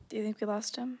Do you think we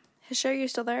lost him? Hisho, you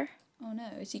still there? Oh no,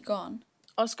 is he gone?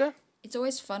 Oscar? It's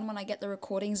always fun when I get the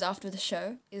recordings after the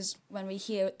show, is when we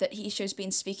hear that Hisho's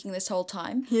been speaking this whole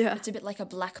time. Yeah. It's a bit like a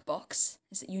black box,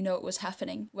 is that you know it was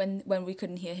happening when we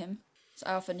couldn't hear him.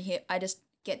 So I just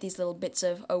get these little bits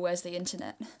of, oh, where's the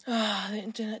internet? The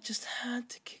internet just had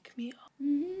to kick me off.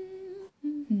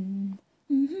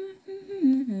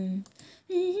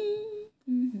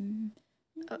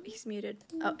 Oh, he's muted.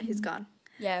 Oh, he's gone.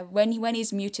 Yeah, when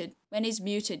he's muted. When he's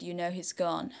muted, you know he's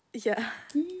gone. Yeah.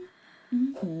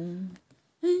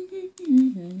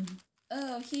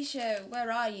 Oh, Hisho,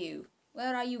 where are you?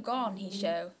 Where are you gone,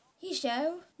 Hisho?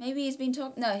 Hisho? Maybe he's been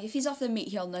talking... No, if he's off the meat,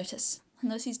 he'll notice.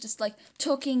 Unless he's just, like,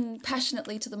 talking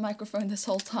passionately to the microphone this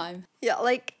whole time. Yeah,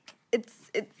 like,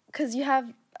 it's because you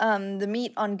have the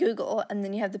meat on Google, and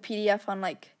then you have the PDF on,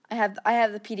 like... I have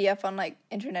the PDF on, like,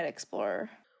 Internet Explorer.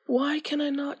 Why can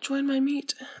I not join my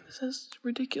meet? This is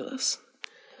ridiculous.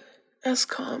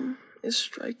 SCOM is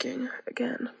striking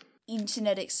again.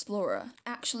 Internet Explorer.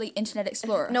 Actually, Internet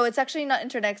Explorer. No, it's actually not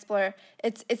Internet Explorer.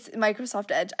 It's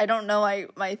Microsoft Edge. I don't know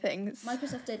my things.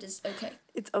 Microsoft Edge is okay.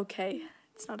 It's okay.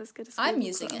 It's not as good as I'm Google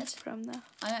using Chrome it. From though.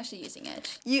 I'm actually using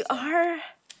Edge. You are?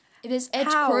 It is Edge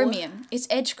How? Chromium. It's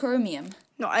Edge Chromium.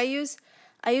 No, I use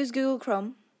Google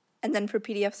Chrome, and then for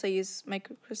PDFs I use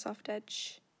Microsoft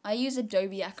Edge. I use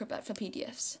Adobe Acrobat for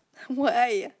PDFs.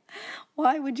 Why?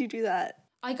 Why would you do that?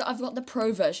 I've got the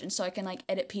pro version, so I can like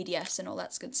edit PDFs and all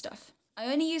that good stuff.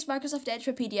 I only use Microsoft Edge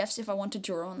for PDFs if I want to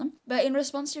draw on them. But in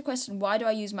response to your question, why do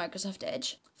I use Microsoft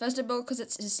Edge? First of all, because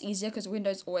it's just easier, because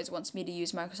Windows always wants me to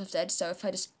use Microsoft Edge, so if I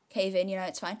just cave in,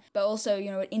 it's fine. But also,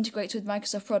 it integrates with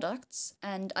Microsoft products,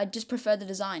 and I just prefer the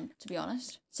design, to be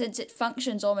honest, since it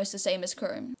functions almost the same as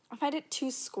Chrome. I find it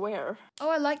too square. Oh,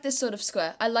 I like this sort of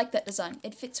square. I like that design.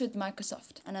 It fits with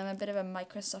Microsoft, and I'm a bit of a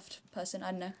Microsoft person,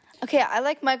 I don't know. Okay, I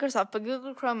like Microsoft, but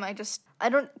Google Chrome, I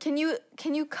don't, can you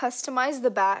customize the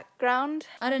background?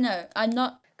 I don't know, I'm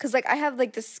not... Because, I have,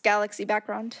 this Galaxy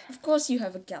background. Of course you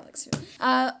have a Galaxy.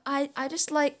 I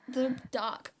just like the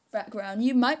dark background.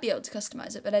 You might be able to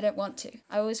customize it, but I don't want to.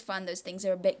 I always find those things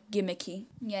are a bit gimmicky,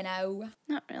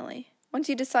 Not really. Once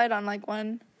you decide on,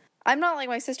 one... I'm not like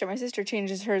my sister. My sister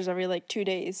changes hers every, 2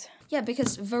 days. Yeah,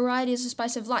 because variety is the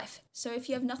spice of life. So if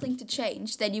you have nothing to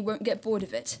change, then you won't get bored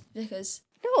of it. Because...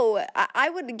 No, I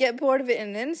would get bored of it in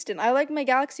an instant. I like my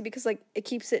Galaxy because, it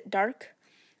keeps it dark.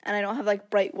 And I don't have,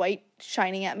 bright white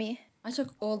shining at me. I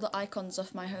took all the icons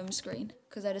off my home screen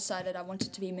because I decided I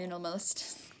wanted to be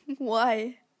minimalist.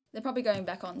 Why? They're probably going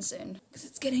back on soon because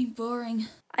it's getting boring.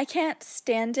 I can't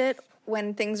stand it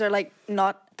when things are,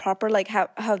 not proper,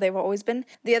 how they've always been.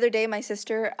 The other day, my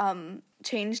sister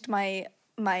changed my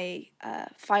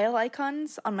file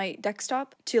icons on my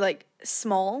desktop to,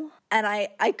 small. And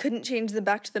I couldn't change them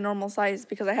back to the normal size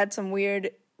because I had some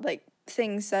weird,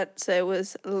 things that so it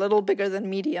was a little bigger than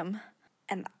medium,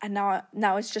 and now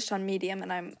it's just on medium,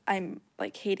 and I'm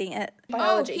hating it.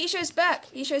 Biology. Oh, Hisho's back.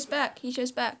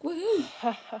 Woohoo!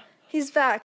 He's back.